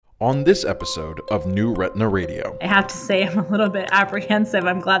on this episode of New Retina Radio. I have to say I'm a little bit apprehensive.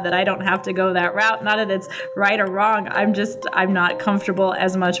 I'm glad that I don't have to go that route. Not that it's right or wrong. I'm not comfortable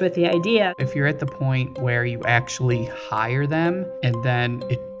as much with the idea. If you're at the point where you actually hire them and then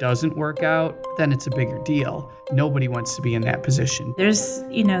it doesn't work out, then it's a bigger deal. Nobody wants to be in that position. There's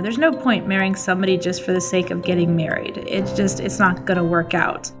no point marrying somebody just for the sake of getting married. It's not going to work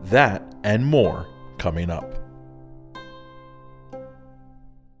out. That and more coming up.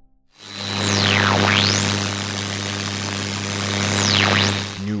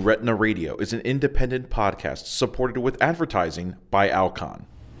 New Retina Radio is an independent podcast supported with advertising by Alcon.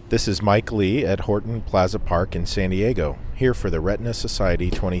 This is Mike Lee at Horton Plaza Park in San Diego, here for the Retina Society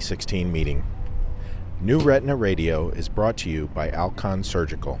 2016 meeting. New Retina Radio is brought to you by Alcon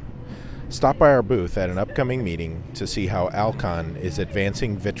Surgical. Stop by our booth at an upcoming meeting to see how Alcon is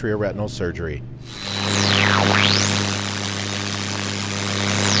advancing vitreoretinal surgery.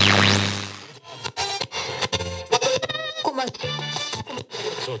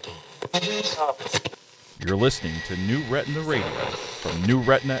 You're listening to New Retina Radio from New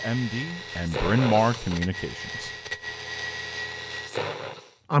Retina MD and Bryn Mawr Communications.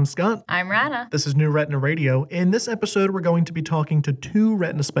 I'm Scott. I'm Rana. This is New Retina Radio. In this episode, we're going to be talking to two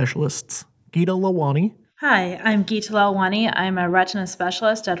retina specialists, Geeta Lalwani. Hi, I'm Geeta Lalwani. I'm a retina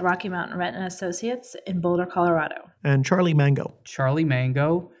specialist at Rocky Mountain Retina Associates in Boulder, Colorado. And Charlie Mango. Charlie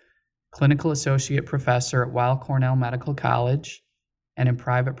Mango, clinical associate professor at Weill Cornell Medical College and in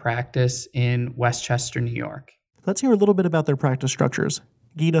private practice in Westchester, New York. Let's hear a little bit about their practice structures.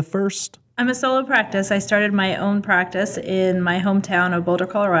 Geeta first. I'm a solo practice. I started my own practice in my hometown of Boulder,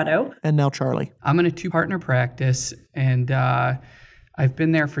 Colorado. And now Charlie. I'm in a two-partner practice, and I've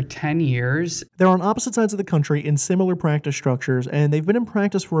been there for 10 years. They're on opposite sides of the country in similar practice structures, and they've been in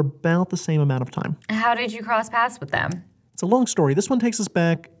practice for about the same amount of time. How did you cross paths with them? It's a long story. This one takes us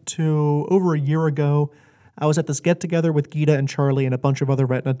back to over a year ago. I was at this get-together with Geeta and Charlie and a bunch of other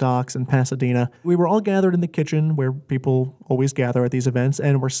retina docs in Pasadena. We were all gathered in the kitchen where people always gather at these events,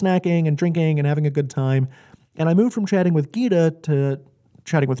 and we're snacking and drinking and having a good time. And I moved from chatting with Geeta to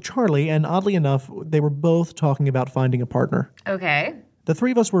chatting with Charlie, and oddly enough, they were both talking about finding a partner. Okay. The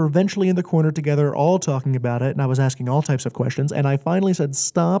three of us were eventually in the corner together, all talking about it, and I was asking all types of questions, and I finally said,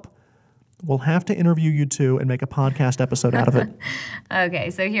 stop. We'll have to interview you two and make a podcast episode out of it.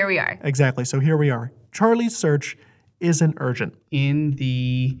 Okay, so here we are. Exactly, so here we are. Charlie's search isn't urgent. In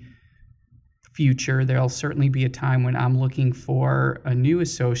the future, there'll certainly be a time when I'm looking for a new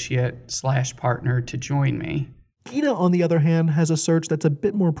associate/partner to join me. Geeta, on the other hand, has a search that's a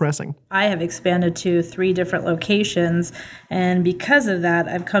bit more pressing. I have expanded to 3 different locations, and because of that,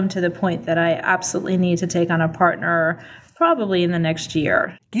 I've come to the point that I absolutely need to take on a partner probably in the next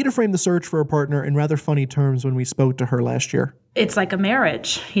year. Geeta framed the search for a partner in rather funny terms when we spoke to her last year. It's like a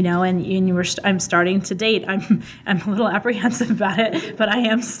marriage, and I'm starting to date. I'm a little apprehensive about it, but I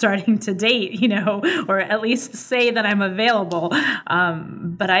am starting to date, or at least say that I'm available.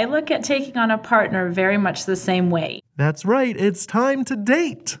 But I look at taking on a partner very much the same way. That's right. It's time to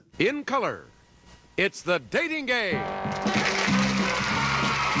date. In color, it's the dating game.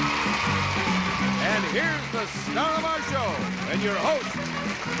 And here's the star of our show and your host,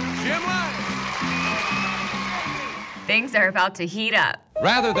 Jim Lang. Things are about to heat up.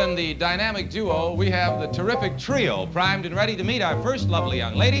 Rather than the dynamic duo, we have the terrific trio primed and ready to meet our first lovely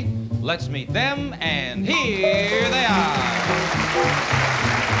young lady. Let's meet them, and here they are.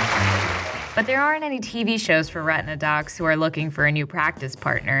 But there aren't any TV shows for retina docs who are looking for a new practice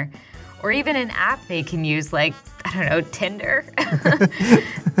partner. Or even an app they can use like, Tinder.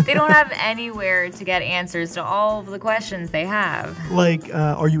 They don't have anywhere to get answers to all of the questions they have. Like,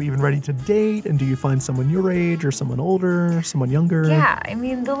 are you even ready to date? And do you find someone your age or someone older, someone younger? Yeah,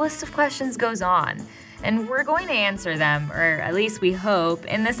 the list of questions goes on. And we're going to answer them, or at least we hope,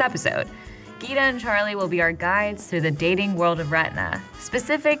 in this episode. Geeta and Charlie will be our guides through the dating world of retina,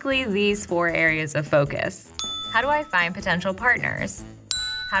 specifically these 4 areas of focus. How do I find potential partners?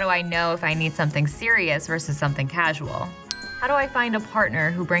 How do I know if I need something serious versus something casual? How do I find a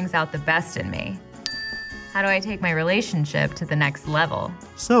partner who brings out the best in me? How do I take my relationship to the next level?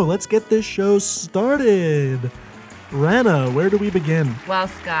 So let's get this show started. Rana, where do we begin? Well,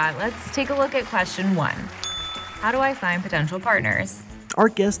 Scott, let's take a look at question 1. How do I find potential partners? Our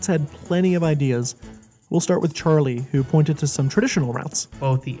guests had plenty of ideas. We'll start with Charlie, who pointed to some traditional routes.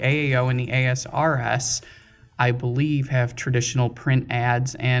 Both the AAO and the ASRS, I believe, have traditional print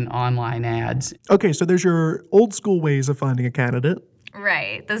ads and online ads. Okay, so there's your old school ways of finding a candidate.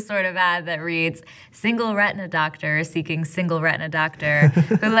 Right, the sort of ad that reads, single retina doctor seeking single retina doctor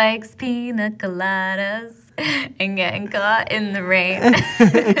who likes pina coladas. and getting caught in the rain.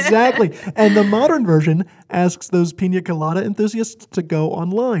 Exactly. And the modern version asks those pina colada enthusiasts to go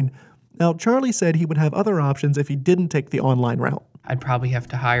online. Now, Charlie said he would have other options if he didn't take the online route. I'd probably have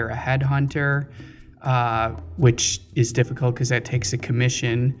to hire a headhunter, which is difficult because that takes a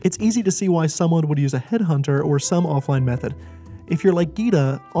commission. It's easy to see why someone would use a headhunter or some offline method. If you're like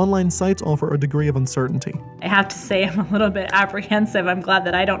Geeta, online sites offer a degree of uncertainty. I have to say I'm a little bit apprehensive. I'm glad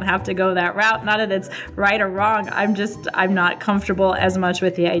that I don't have to go that route. Not that it's right or wrong. I'm not comfortable as much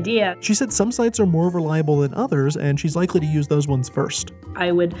with the idea. She said some sites are more reliable than others, and she's likely to use those ones first.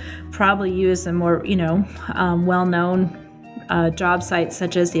 I would probably use a more, well-known job sites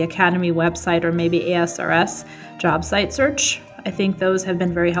such as the Academy website or maybe ASRS job site search. I think those have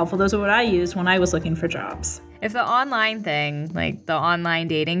been very helpful. Those are what I used when I was looking for jobs. If the online thing, like the online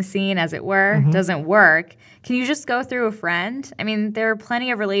dating scene, as it were, doesn't work, can you just go through a friend? I mean, there are plenty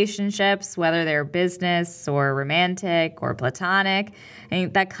of relationships, whether they're business or romantic or platonic,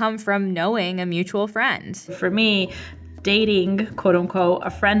 that come from knowing a mutual friend. For me, dating, quote unquote, a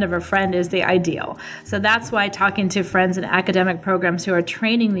friend of a friend is the ideal. So that's why talking to friends in academic programs who are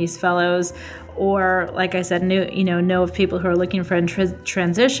training these fellows, or like I said, know of people who are looking for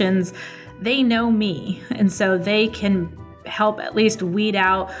transitions, they know me. And so they can help at least weed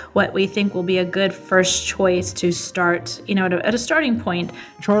out what we think will be a good first choice to start, at a starting point.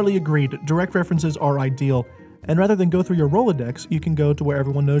 Charlie agreed. Direct references are ideal. And rather than go through your Rolodex, you can go to where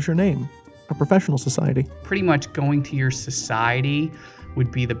everyone knows your name. A professional society. Pretty much going to your society would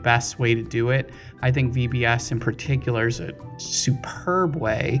be the best way to do it. I think VBS in particular is a superb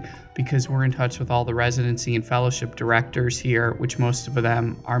way because we're in touch with all the residency and fellowship directors here, which most of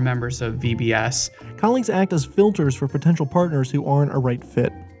them are members of VBS. Colleagues act as filters for potential partners who aren't a right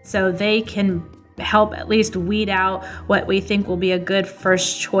fit. So they can help at least weed out what we think will be a good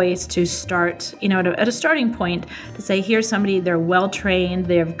first choice to start, at a starting point, to say, here's somebody, they're well-trained,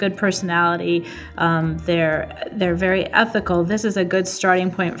 they have good personality, they're very ethical. This is a good starting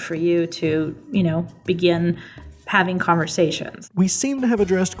point for you to, begin having conversations. We seem to have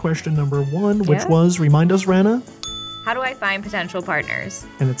addressed question number 1, which was, remind us, Rana? How do I find potential partners?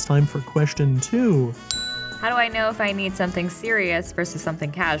 And it's time for question 2. How do I know if I need something serious versus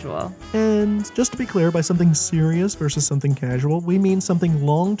something casual? And just to be clear, by something serious versus something casual, we mean something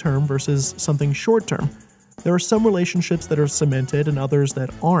long-term versus something short-term. There are some relationships that are cemented and others that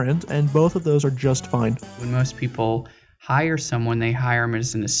aren't, and both of those are just fine. When most people hire someone, they hire them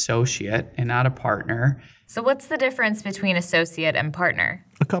as an associate and not a partner. So what's the difference between associate and partner?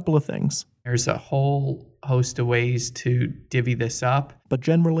 A couple of things. There's a whole host of ways to divvy this up. But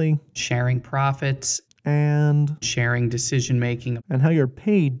generally, sharing profits, and sharing decision-making. And how you're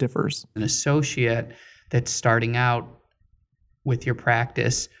paid differs. An associate that's starting out with your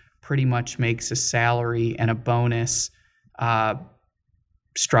practice pretty much makes a salary and a bonus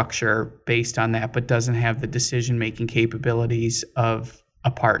structure based on that, but doesn't have the decision-making capabilities of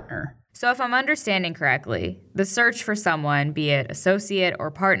a partner. So if I'm understanding correctly, the search for someone, be it associate or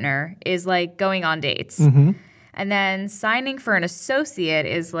partner, is like going on dates. Mm-hmm. And then signing for an associate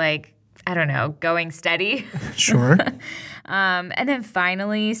is like, I don't know, going steady. Sure. And then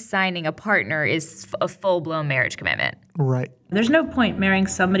finally, signing a partner is a full-blown marriage commitment. Right. There's no point marrying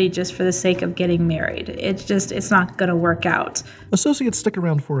somebody just for the sake of getting married. It's not going to work out. Associates stick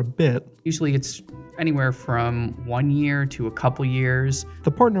around for a bit. Usually it's anywhere from 1 year to a couple years.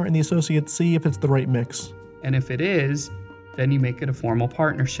 The partner and the associate see if it's the right mix. And if it is, then you make it a formal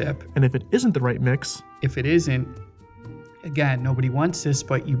partnership. And if it isn't the right mix? If it isn't, again, nobody wants this,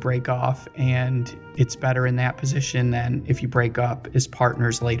 but you break off, and it's better in that position than if you break up as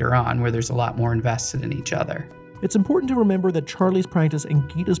partners later on, where there's a lot more invested in each other. It's important to remember that Charlie's practice and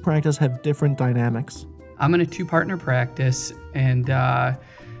Geeta's practice have different dynamics. I'm in a 2-partner practice, and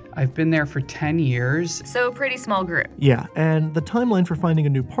I've been there for 10 years. So a pretty small group. Yeah, and the timeline for finding a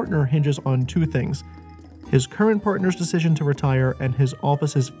new partner hinges on 2 things: his current partner's decision to retire and his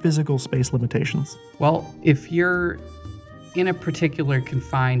office's physical space limitations. Well, if you're in a particular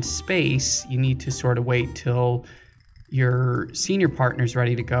confined space, you need to sort of wait till your senior partner's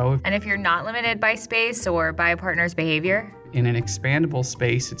ready to go. And if you're not limited by space or by a partner's behavior? In an expandable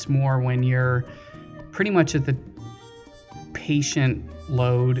space, it's more when you're pretty much at the patient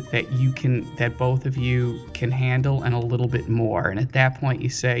load that both of you can handle and a little bit more. And at that point you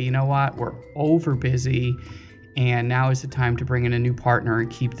say, you know what, we're over busy, and now is the time to bring in a new partner and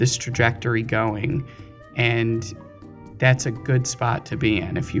keep this trajectory going. And that's a good spot to be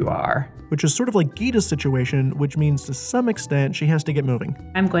in if you are. Which is sort of like Geeta's situation, which means to some extent she has to get moving.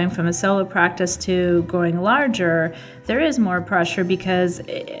 I'm going from a solo practice to growing larger. There is more pressure because,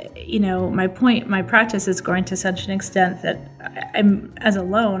 my practice is growing to such an extent that as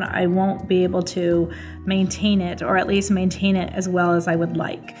alone, I won't be able to maintain it, or at least maintain it as well as I would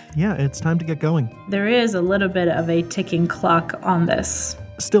like. Yeah, it's time to get going. There is a little bit of a ticking clock on this.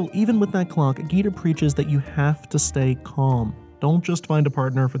 Still, even with that clock, Geeta preaches that you have to stay calm. Don't just find a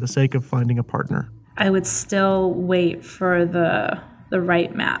partner for the sake of finding a partner. I would still wait for the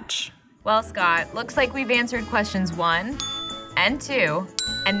right match. Well, Scott, looks like we've answered questions 1 and 2,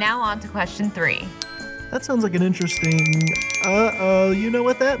 and now on to question 3. That sounds like an interesting... you know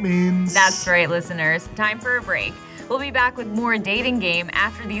what that means. That's right, listeners. Time for a break. We'll be back with more Dating Game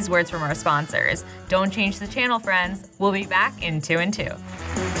after these words from our sponsors. Don't change the channel, friends. We'll be back in 2 and 2.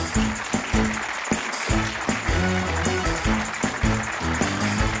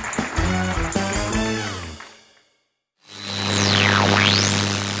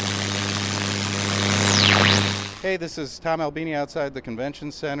 Hey, this is Tom Albini outside the Convention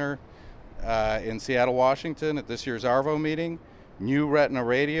Center in Seattle, Washington at this year's ARVO meeting. New Retina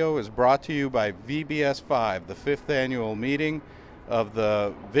Radio is brought to you by VBS5, the 5th annual meeting of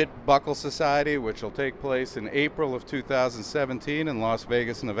the Vit Buckle Society, which will take place in April of 2017 in Las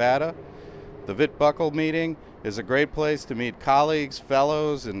Vegas, Nevada. The Vit Buckle meeting is a great place to meet colleagues,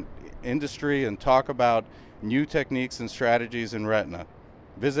 fellows, and industry and talk about new techniques and strategies in retina.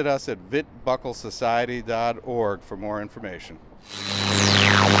 Visit us at vitbucklesociety.org for more information.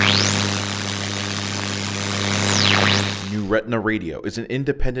 New Retina Radio is an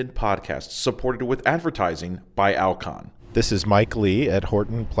independent podcast supported with advertising by Alcon. This is Mike Lee at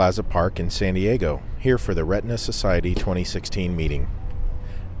Horton Plaza Park in San Diego, here for the Retina Society 2016 meeting.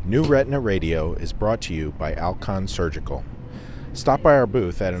 New Retina Radio is brought to you by Alcon Surgical. Stop by our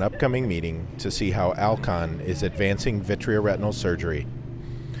booth at an upcoming meeting to see how Alcon is advancing vitreoretinal surgery.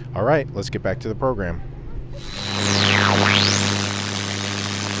 All right, let's get back to the program.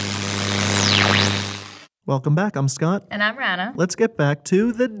 Welcome back. I'm Scott. And I'm Rana. Let's get back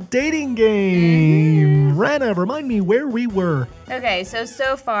to the dating game. Rana, remind me where we were. Okay,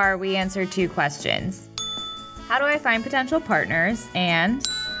 so far we answered 2 questions. How do I find potential partners? And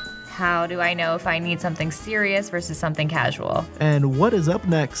how do I know if I need something serious versus something casual? And what is up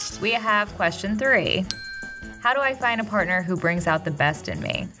next? We have question 3. How do I find a partner who brings out the best in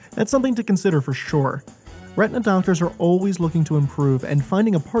me? That's something to consider for sure. Retina doctors are always looking to improve, and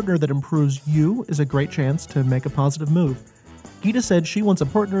finding a partner that improves you is a great chance to make a positive move. Geeta said she wants a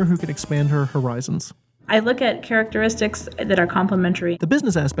partner who can expand her horizons. I look at characteristics that are complementary. The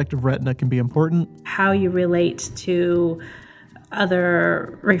business aspect of retina can be important. How you relate to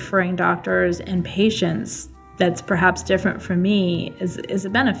other referring doctors and patients that's perhaps different from me is a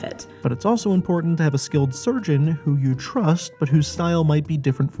benefit. But it's also important to have a skilled surgeon who you trust, but whose style might be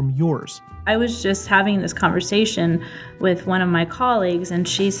different from yours. I was just having this conversation with one of my colleagues, and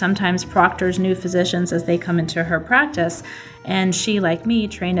she sometimes proctors new physicians as they come into her practice. And she, like me,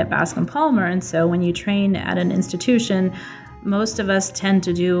 trained at Bascom Palmer. And so when you train at an institution, most of us tend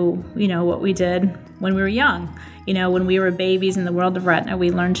to do, what we did when we were young. When we were babies in the world of retina,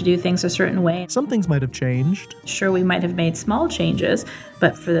 we learned to do things a certain way. Some things might have changed. Sure, we might have made small changes,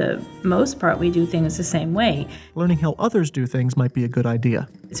 but for the most part, we do things the same way. Learning how others do things might be a good idea.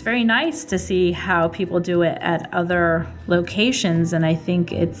 It's very nice to see how people do it at other locations, and I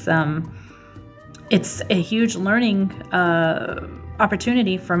think it's a huge learning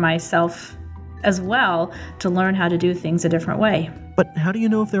opportunity for myself as well to learn how to do things a different way. But how do you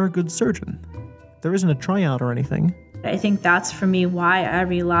know if they're a good surgeon? There isn't a tryout or anything. I think that's for me why I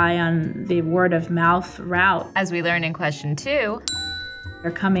rely on the word of mouth route. As we learned in question 2,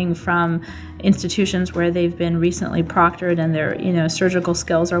 they're coming from institutions where they've been recently proctored and their surgical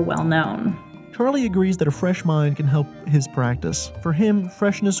skills are well known. Charlie agrees that a fresh mind can help his practice. For him,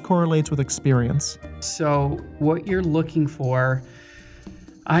 freshness correlates with experience. So what you're looking for,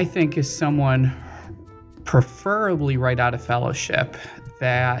 I think, is someone preferably right out of fellowship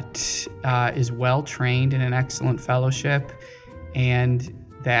that is well trained in an excellent fellowship and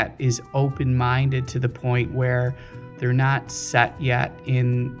that is open-minded to the point where they're not set yet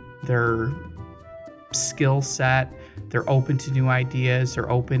in their skill set. They're open to new ideas.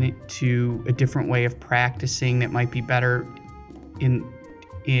 They're open to a different way of practicing that might be better in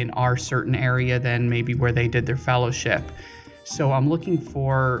our certain area than maybe where they did their fellowship. So I'm looking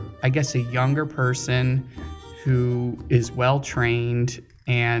for, I guess, a younger person who is well trained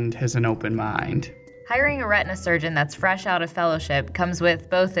and has an open mind. Hiring a retina surgeon that's fresh out of fellowship comes with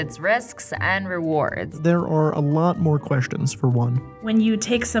both its risks and rewards. There are a lot more questions, for one. When you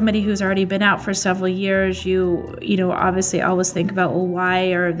take somebody who's already been out for several years, you obviously always think about, well, why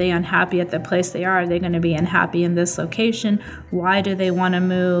are they unhappy at the place they are? Are they going to be unhappy in this location? Why do they want to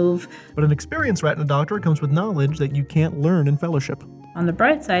move? But an experienced retina doctor comes with knowledge that you can't learn in fellowship. On the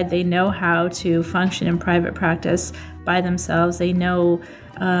bright side, they know how to function in private practice by themselves. They know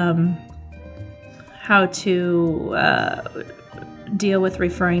how to deal with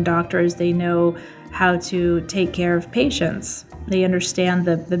referring doctors. They know how to take care of patients. They understand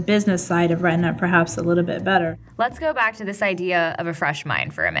the business side of retina perhaps a little bit better. Let's go back to this idea of a fresh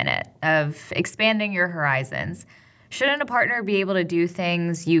mind for a minute, of expanding your horizons. Shouldn't a partner be able to do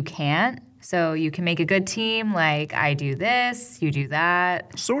things you can't? So you can make a good team, like I do this, you do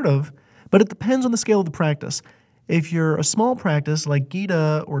that? Sort of, but it depends on the scale of the practice. If you're a small practice like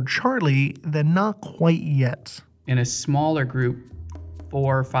Geeta or Charlie, then not quite yet. In a smaller group,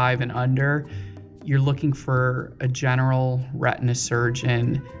 4, 5, and under, you're looking for a general retina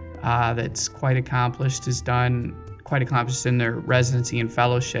surgeon that's quite accomplished, quite accomplished in their residency and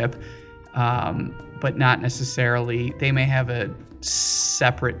fellowship, but not necessarily. They may have a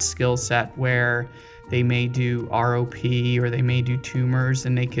separate skill set where they may do ROP or they may do tumors,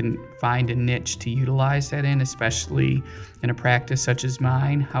 and they can find a niche to utilize that in, especially in a practice such as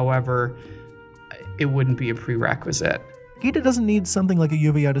mine. However, it wouldn't be a prerequisite. Geeta doesn't need something like a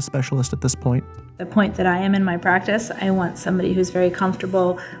uveitis specialist at this point. The point that I am in my practice, I want somebody who's very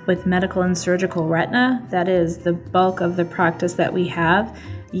comfortable with medical and surgical retina. That is the bulk of the practice that we have.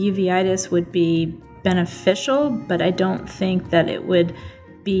 Uveitis would be beneficial, but I don't think that it would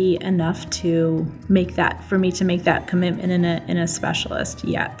be enough to make that, for me to make that commitment in a specialist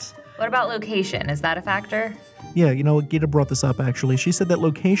yet. What about location? Is that a factor? Yeah, Geeta brought this up actually. She said that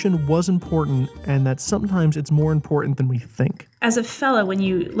location was important and that sometimes it's more important than we think. As a fellow, when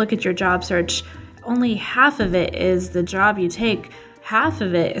you look at your job search, only half of it is the job you take. Half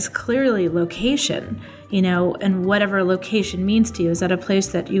of it is clearly location, and whatever location means to you. Is that a place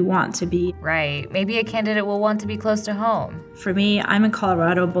that you want to be? Right. Maybe a candidate will want to be close to home. For me, I'm in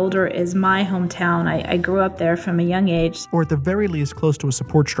Colorado. Boulder is my hometown. I grew up there from a young age. Or at the very least, close to a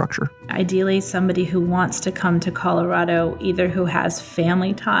support structure. Ideally, somebody who wants to come to Colorado, either who has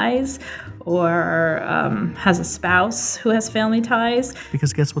family ties or has a spouse who has family ties.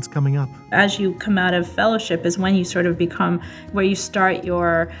 Because guess what's coming up? As you come out of fellowship is when you sort of become, where you start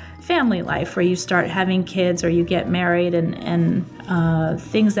your family life, where you start having kids or you get married, and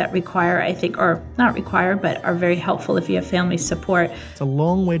things that require, I think, or not require, but are very helpful if you have family support. It's a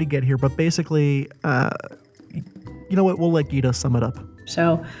long way to get here, but basically, you know what, we'll let Geeta sum it up.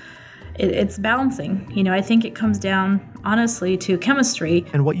 So it's balancing. I think it comes down, honestly, to chemistry.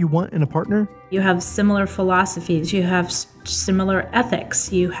 And what you want in a partner? You have similar philosophies. You have similar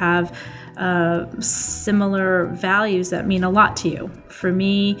ethics. You have similar values that mean a lot to you. For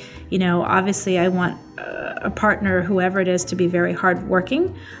me, obviously I want a partner, whoever it is, to be very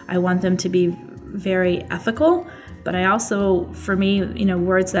hardworking. I want them to be very ethical. But I also, for me,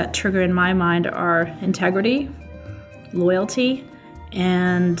 words that trigger in my mind are integrity, loyalty,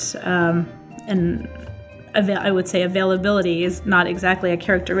 and I would say availability is not exactly a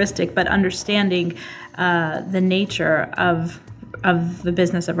characteristic, but understanding the nature of the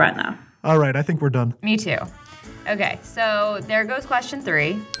business of retina. All right, I think we're done. Me too. Okay, so there goes question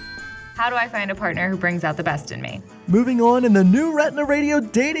 3. How do I find a partner who brings out the best in me? Moving on in the new Retina Radio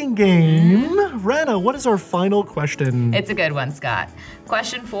dating game. Rana, what is our final question? It's a good one, Scott.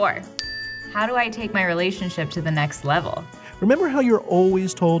 Question 4. How do I take my relationship to the next level? Remember how you're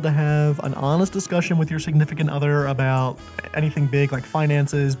always told to have an honest discussion with your significant other about anything big, like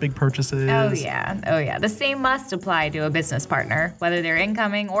finances, big purchases? Oh yeah. The same must apply to a business partner, whether they're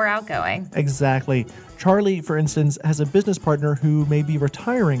incoming or outgoing. Exactly. Charlie, for instance, has a business partner who may be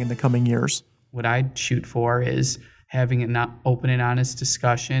retiring in the coming years. What I'd shoot for is having an open and honest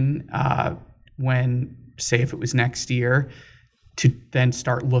discussion when, say, if it was next year, to then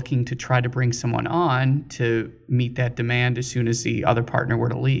start looking to try to bring someone on to meet that demand as soon as the other partner were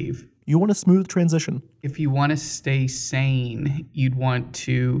to leave. You want a smooth transition. If you want to stay sane, you'd want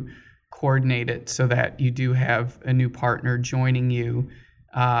to coordinate it so that you do have a new partner joining you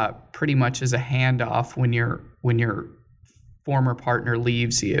pretty much as a handoff when your former partner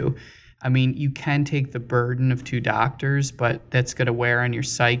leaves you. I mean, you can take the burden of 2 doctors, but that's going to wear on your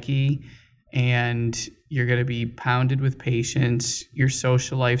psyche, and you're going to be pounded with patients. Your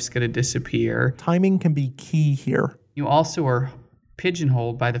social life's going to disappear. Timing can be key here. You also are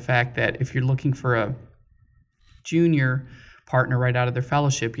pigeonholed by the fact that if you're looking for a junior partner right out of their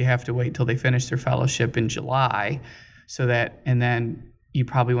fellowship. You have to wait till they finish their fellowship in July, and then you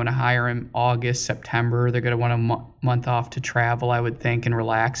probably want to hire them August, September. They're going to want a month off to travel, I would think, and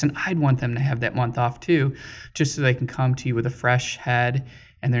relax. And I'd want them to have that month off too, just so they can come to you with a fresh head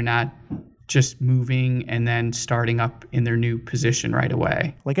and they're not just moving and then starting up in their new position right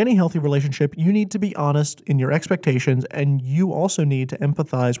away. Like any healthy relationship, you need to be honest in your expectations, and you also need to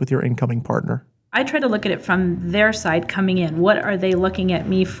empathize with your incoming partner. I try to look at it from their side coming in. What are they looking at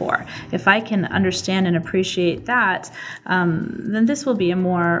me for? If I can understand and appreciate that, then this will be a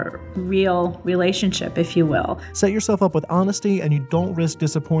more real relationship, if you will. Set yourself up with honesty, and you don't risk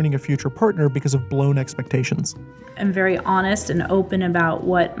disappointing a future partner because of blown expectations. I'm very honest and open about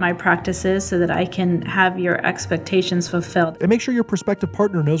what my practice is so that I can have your expectations fulfilled. And make sure your prospective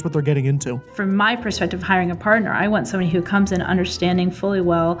partner knows what they're getting into. From my perspective, hiring a partner, I want somebody who comes in understanding fully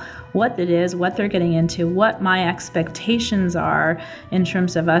well what it is, what they're getting into, what my expectations are in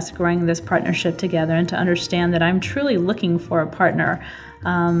terms of us growing this partnership together, and to understand that I'm truly looking for a partner,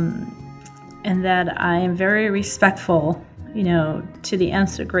 and that I am very respectful, to the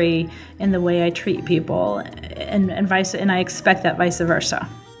nth degree in the way I treat people, and I expect that vice versa.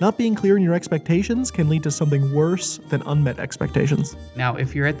 Not being clear in your expectations can lead to something worse than unmet expectations. Now,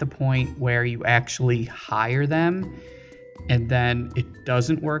 if you're at the point where you actually hire them and then it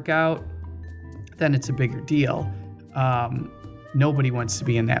doesn't work out, then it's a bigger deal. Nobody wants to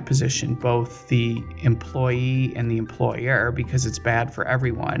be in that position, both the employee and the employer, because it's bad for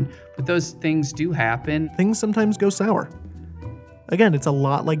everyone. But those things do happen. Things sometimes go sour. Again, it's a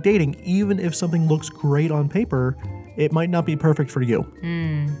lot like dating. Even if something looks great on paper, it might not be perfect for you.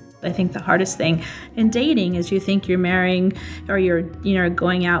 I think the hardest thing in dating is you think you're marrying, or you're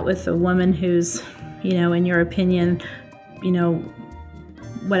going out with a woman who's, in your opinion,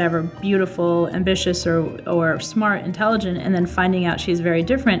 whatever, beautiful, ambitious, or smart, intelligent, and then finding out she's very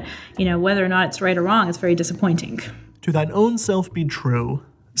different, whether or not it's right or wrong, it's very disappointing. To thine own self be true.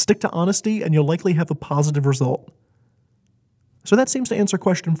 Stick to honesty, and you'll likely have a positive result. So that seems to answer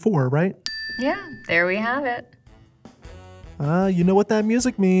question 4, right? Yeah, there we have it. You know what that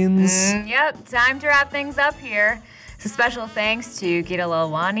music means. Yep, time to wrap things up here. So special thanks to Geeta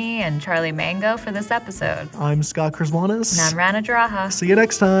Lalwani and Charlie Mango for this episode. I'm Scott Krzwanis. And I'm Rana Jaraha. See you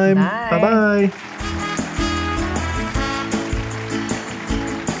next time. Bye. Bye-bye.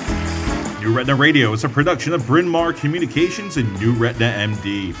 New Retina Radio is a production of Bryn Mawr Communications and New Retina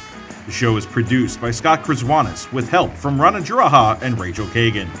MD. The show is produced by Scott Krzwanis with help from Rana Jaraha and Rachel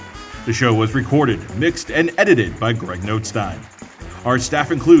Kagan. The show was recorded, mixed, and edited by Greg Notestein. Our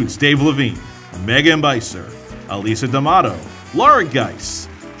staff includes Dave Levine, Megan Beiser, Elisa D'Amato, Laura Geis,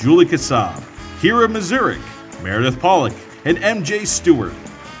 Julie Kassab, Kira Mazurik, Meredith Pollock, and MJ Stewart.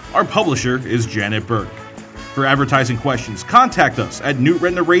 Our publisher is Janet Burke. For advertising questions, contact us at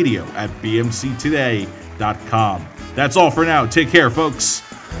newretnaradio@bmctoday.com. That's all for now. Take care, folks.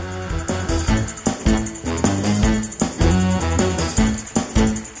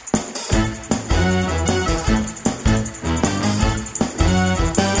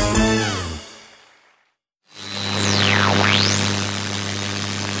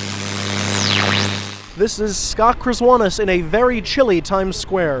 This is Scott Krzwanis in a very chilly Times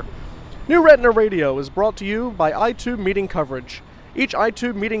Square. New Retina Radio is brought to you by iTube Meeting Coverage. Each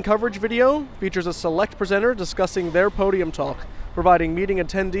iTube Meeting Coverage video features a select presenter discussing their podium talk, providing meeting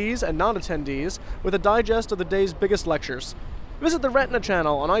attendees and non-attendees with a digest of the day's biggest lectures. Visit the Retina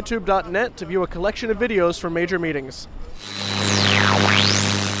channel on itube.net to view a collection of videos from major meetings.